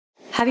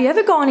Have you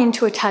ever gone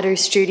into a tattoo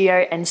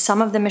studio and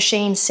some of the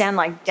machines sound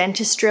like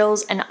dentist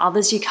drills and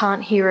others you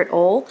can't hear at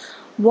all?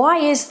 Why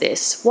is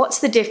this? What's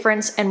the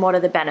difference and what are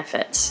the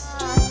benefits?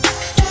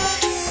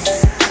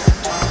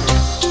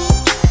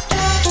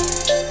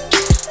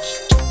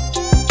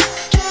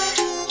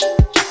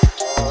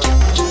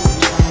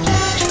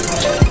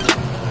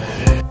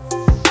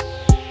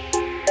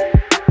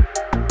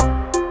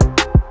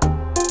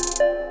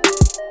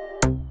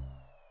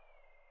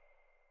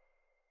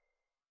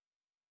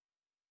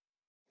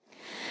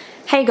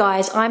 Hey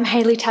guys, I'm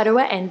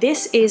Hayleetattooer and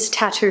this is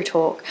Tattoo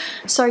Talk.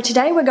 So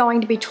today we're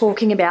going to be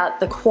talking about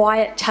the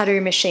quiet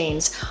tattoo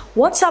machines.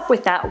 What's up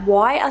with that?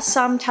 Why are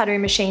some tattoo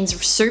machines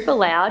super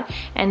loud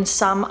and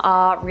some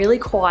are really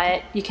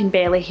quiet, you can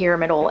barely hear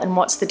them at all, and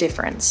what's the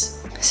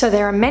difference? So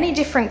there are many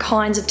different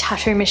kinds of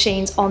tattoo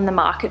machines on the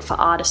market for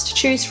artists to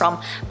choose from,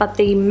 but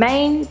the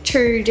main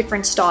two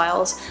different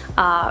styles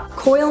are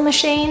coil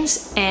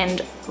machines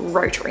and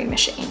rotary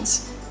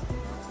machines.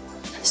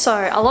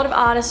 So a lot of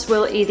artists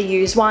will either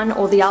use one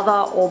or the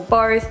other or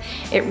both.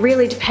 It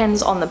really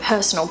depends on the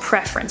personal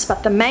preference,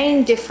 but the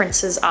main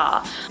differences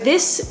are,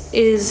 this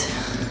is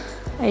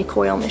a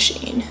coil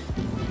machine.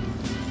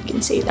 You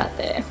can see that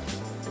there.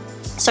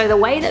 So the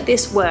way that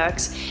this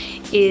works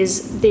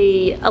is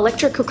the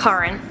electrical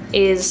current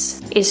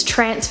is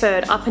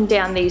transferred up and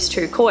down these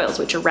two coils,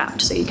 which are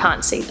wrapped so you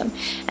can't see them.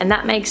 And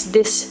that makes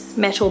this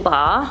metal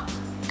bar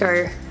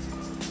go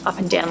up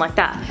and down like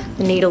that.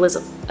 The needle is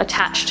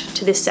attached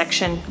to this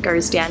section,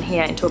 goes down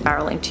here into a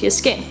barrel into your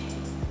skin.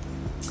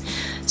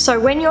 So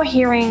when you're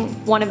hearing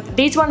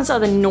these ones are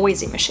the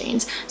noisy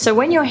machines. So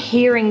when you're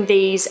hearing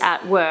these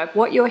at work,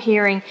 what you're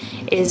hearing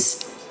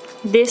is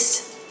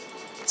this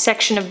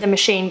section of the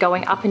machine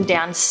going up and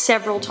down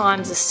several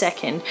times a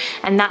second,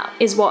 and that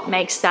is what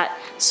makes that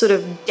sort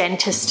of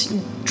dentist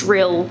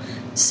drill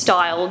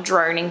style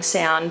droning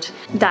sound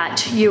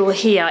that you will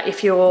hear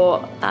if you're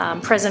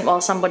present while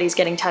somebody's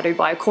getting tattooed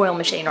by a coil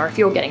machine, or if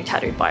you're getting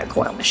tattooed by a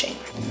coil machine.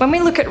 When we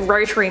look at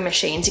rotary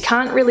machines, you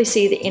can't really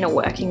see the inner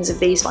workings of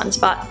these ones,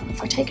 but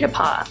if I take it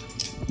apart,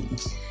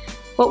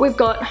 what we've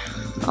got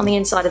on the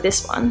inside of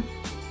this one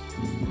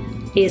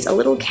is a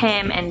little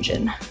cam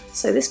engine.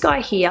 So this guy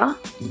here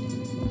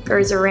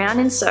goes around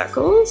in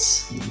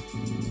circles.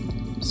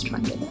 Just try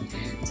and get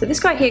it. So this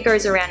guy here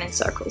goes around in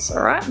circles,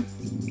 all right?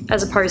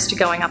 As opposed to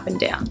going up and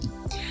down.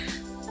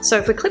 So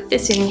if we clip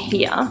this in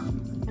here,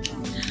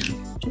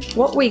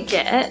 what we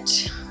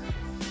get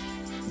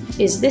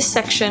is this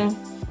section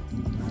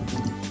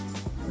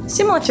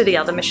similar to the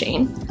other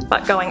machine,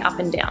 but going up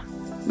and down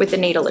with the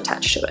needle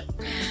attached to it.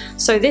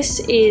 So this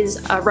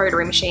is a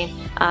rotary machine.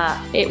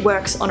 It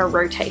works on a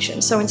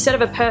rotation. So instead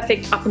of a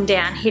perfect up and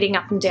down, hitting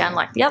up and down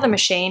like the other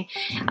machine,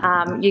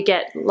 you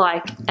get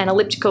like an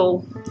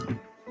elliptical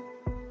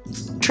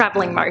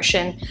traveling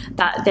motion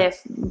that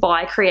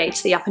thereby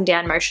creates the up and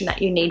down motion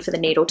that you need for the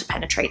needle to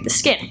penetrate the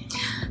skin.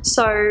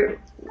 So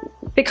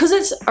because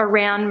it's a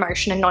round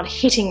motion and not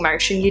hitting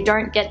motion, you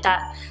don't get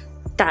that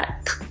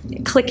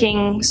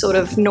clicking sort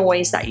of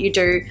noise that you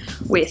do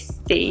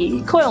with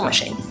the coil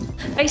machine.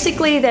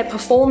 Basically, they're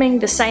performing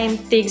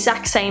the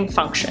exact same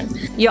function.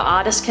 Your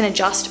artist can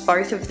adjust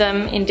both of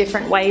them in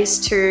different ways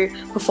to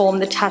perform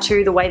the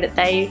tattoo the way that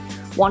they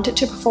want it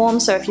to perform.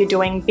 So if you're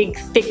doing big,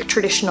 thick,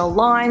 traditional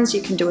lines,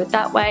 you can do it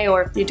that way,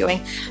 or if you're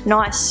doing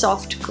nice,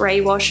 soft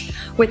grey wash,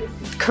 with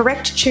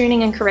correct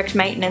tuning and correct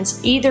maintenance,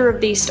 either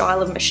of these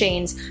style of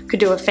machines could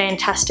do a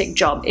fantastic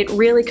job. It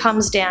really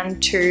comes down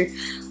to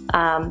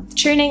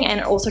tuning, and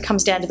it also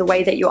comes down to the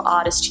way that your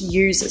artist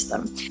uses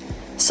them.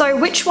 So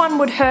which one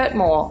would hurt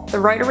more, the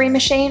rotary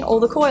machine or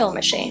the coil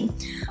machine?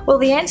 Well,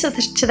 the answer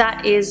to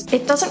that is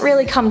it doesn't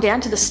really come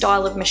down to the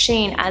style of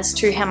machine as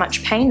to how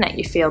much pain that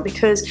you feel,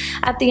 because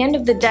at the end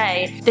of the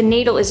day, the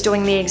needle is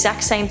doing the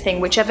exact same thing.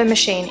 Whichever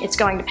machine, it's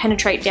going to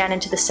penetrate down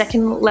into the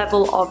second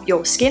level of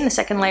your skin, the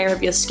second layer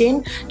of your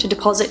skin, to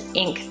deposit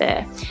ink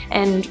there.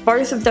 And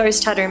both of those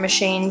tattoo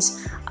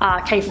machines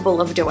are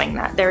capable of doing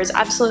that. There is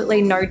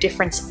absolutely no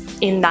difference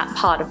in that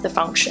part of the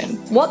function.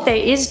 What there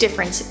is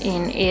difference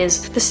in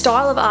is the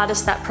style of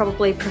artists that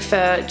probably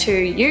prefer to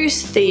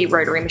use the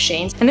rotary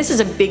machines, and this is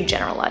a big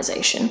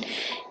generalization,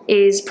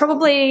 is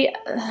probably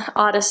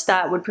artists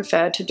that would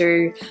prefer to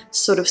do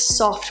sort of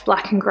soft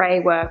black and grey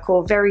work,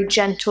 or very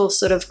gentle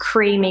sort of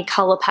creamy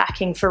colour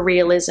packing for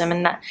realism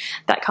and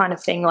that kind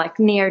of thing, like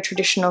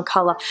neo-traditional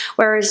colour.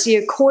 Whereas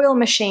your coil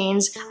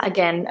machines,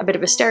 again, a bit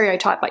of a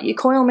stereotype, but your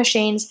coil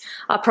machines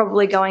are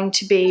probably going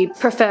to be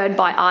preferred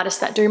by artists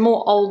that do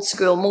more old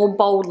school, more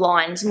bold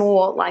lines,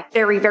 more like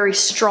very, very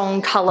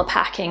strong colour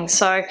packing.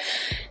 So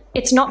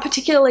it's not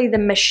particularly the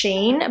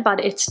machine, but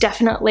it's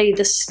definitely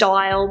the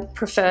style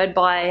preferred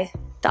by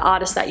the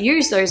artists that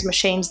use those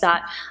machines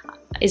that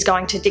is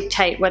going to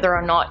dictate whether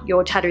or not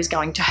your tattoo is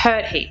going to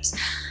hurt heaps.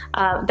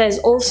 There's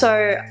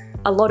also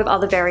a lot of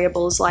other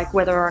variables, like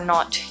whether or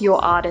not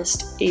your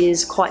artist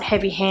is quite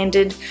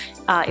heavy-handed,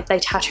 if they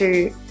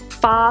tattoo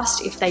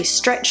fast, if they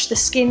stretch the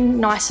skin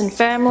nice and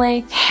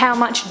firmly, how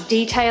much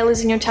detail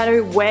is in your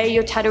tattoo, where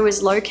your tattoo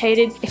is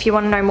located. If you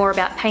want to know more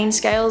about pain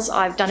scales,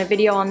 I've done a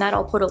video on that.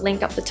 I'll put a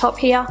link up the top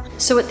here.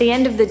 So at the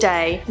end of the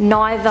day,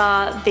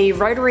 neither the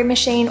rotary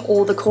machine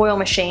or the coil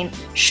machine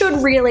should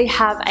really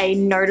have a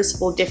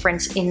noticeable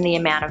difference in the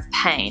amount of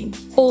pain.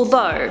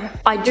 Although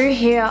I do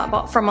hear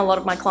from a lot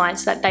of my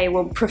clients that they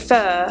will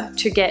prefer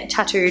to get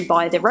tattooed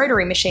by the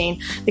rotary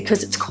machine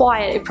because it's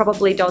quiet. It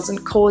probably doesn't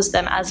cause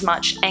them as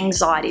much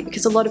anxiety,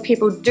 because a lot of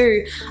people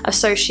do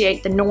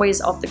associate the noise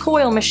of the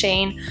coil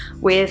machine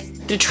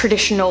with the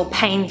traditional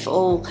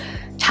painful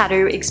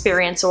tattoo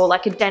experience, or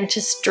like a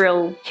dentist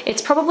drill.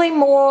 It's probably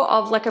more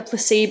of like a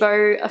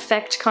placebo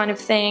effect kind of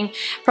thing,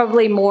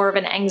 probably more of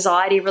an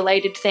anxiety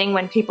related thing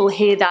when people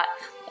hear that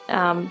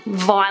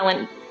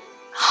violent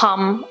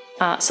hum.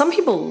 Some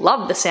people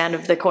love the sound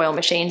of the coil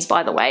machines,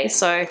 by the way,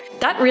 so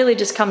that really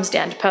just comes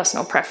down to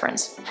personal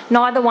preference.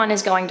 Neither one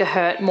is going to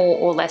hurt more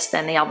or less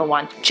than the other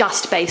one,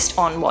 just based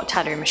on what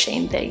tattoo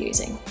machine they're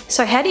using.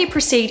 So how do you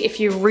proceed if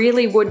you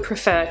really would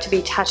prefer to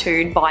be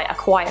tattooed by a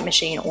quiet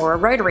machine or a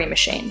rotary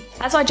machine?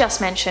 As I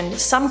just mentioned,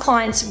 some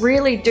clients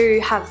really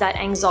do have that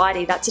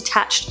anxiety that's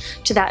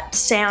attached to that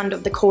sound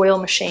of the coil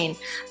machine,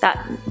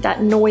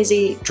 that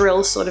noisy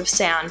drill sort of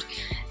sound.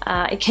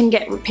 It can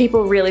get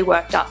people really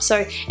worked up.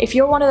 So if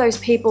you're one of those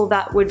people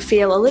that would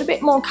feel a little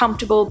bit more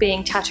comfortable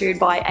being tattooed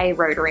by a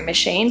rotary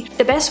machine,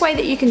 the best way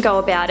that you can go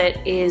about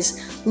it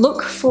is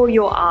look for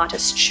your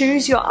artist.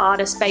 Choose your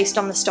artist based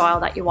on the style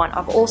that you want.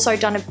 I've also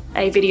done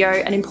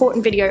an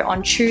important video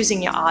on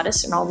choosing your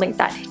artist, and I'll link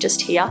that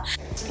just here.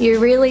 You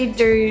really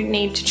do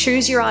need to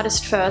choose your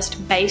artist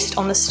first based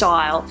on the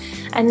style,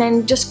 and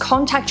then just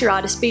contact your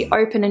artist, be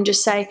open and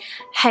just say,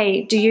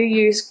 hey, do you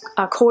use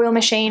a coil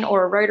machine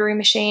or a rotary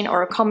machine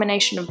or a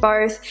combination of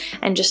both,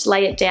 and just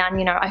lay it down.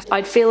 You know,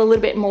 I'd feel a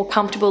little bit more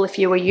comfortable if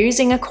you were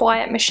using a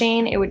quiet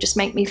machine. It would just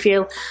make me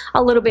feel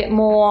a little bit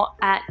more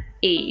at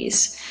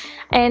ease.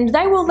 And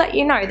they will let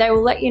you know. They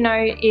will let you know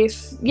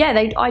if,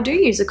 yeah, I do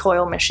use a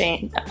coil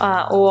machine,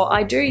 or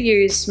I do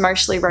use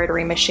mostly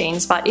rotary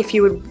machines. But if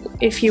you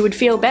would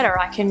feel better,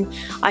 I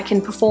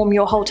can perform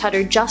your whole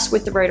tattoo just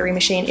with the rotary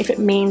machine if it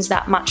means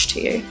that much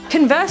to you.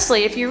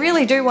 Conversely, if you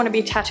really do want to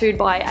be tattooed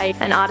by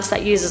an artist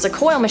that uses a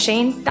coil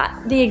machine,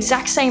 the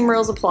exact same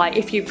rules apply.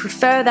 If you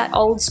prefer that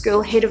old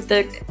school hit of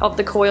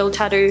the coil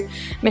tattoo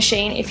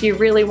machine, if you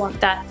really want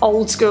that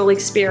old school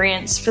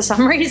experience for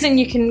some reason,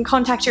 you can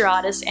contact your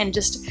artist and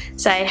just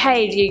say,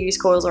 hey, do you use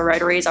coils or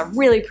rotaries? I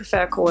really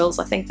prefer coils.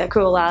 I think they're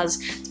cool as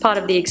it's part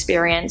of the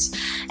experience,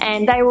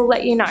 and they will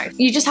let you know.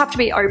 You just have to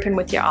be open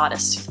with your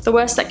artist. The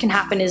worst that can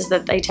happen is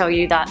that they tell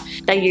you that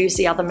they use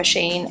the other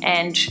machine,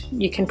 and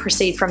you can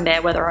proceed from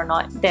there whether or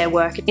not their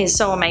work is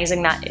so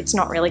amazing that it's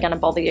not really going to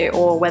bother you,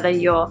 or whether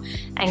your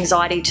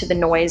anxiety to the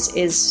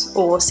noise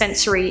or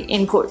sensory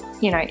input,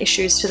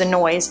 issues to the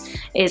noise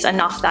is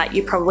enough that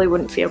you probably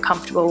wouldn't feel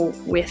comfortable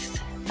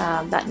with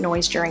that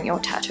noise during your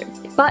tattoo.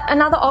 But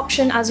another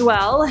option as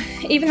well,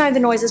 even though the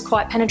noise is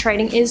quite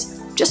penetrating, is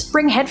just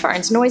bring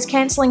headphones, noise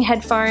cancelling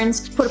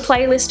headphones. Put a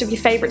playlist of your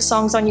favourite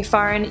songs on your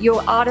phone.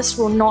 Your artist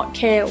will not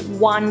care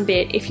one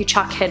bit if you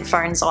chuck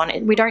headphones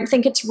on. We don't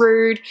think it's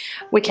rude.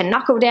 We can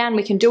knuckle down,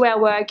 we can do our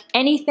work.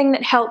 Anything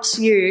that helps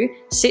you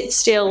sit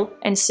still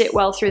and sit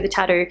well through the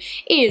tattoo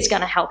is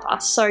going to help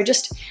us. So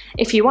just,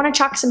 if you want to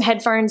chuck some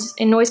headphones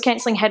and noise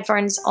cancelling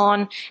headphones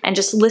on and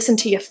just listen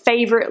to your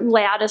favourite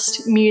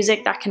loudest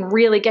music that can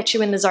really get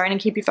you in the zone and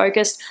keep you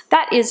focused,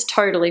 that is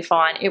totally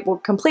fine. It will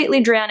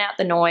completely drown out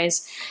the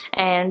noise,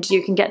 and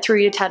you can get through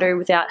your tattoo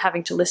without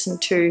having to listen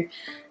to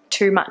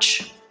too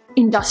much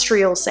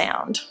industrial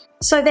sound.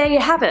 So there you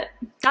have it.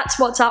 That's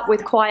what's up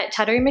with quiet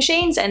tattoo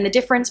machines and the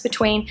difference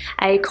between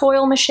a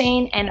coil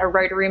machine and a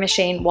rotary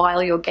machine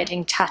while you're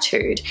getting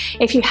tattooed.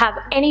 If you have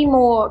any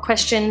more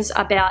questions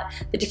about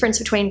the difference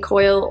between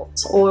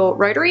coils or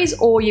rotaries,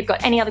 or you've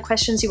got any other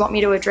questions you want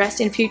me to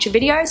address in future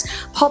videos,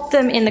 pop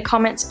them in the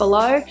comments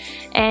below,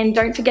 and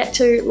don't forget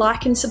to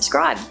like and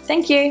subscribe.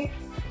 Thank you.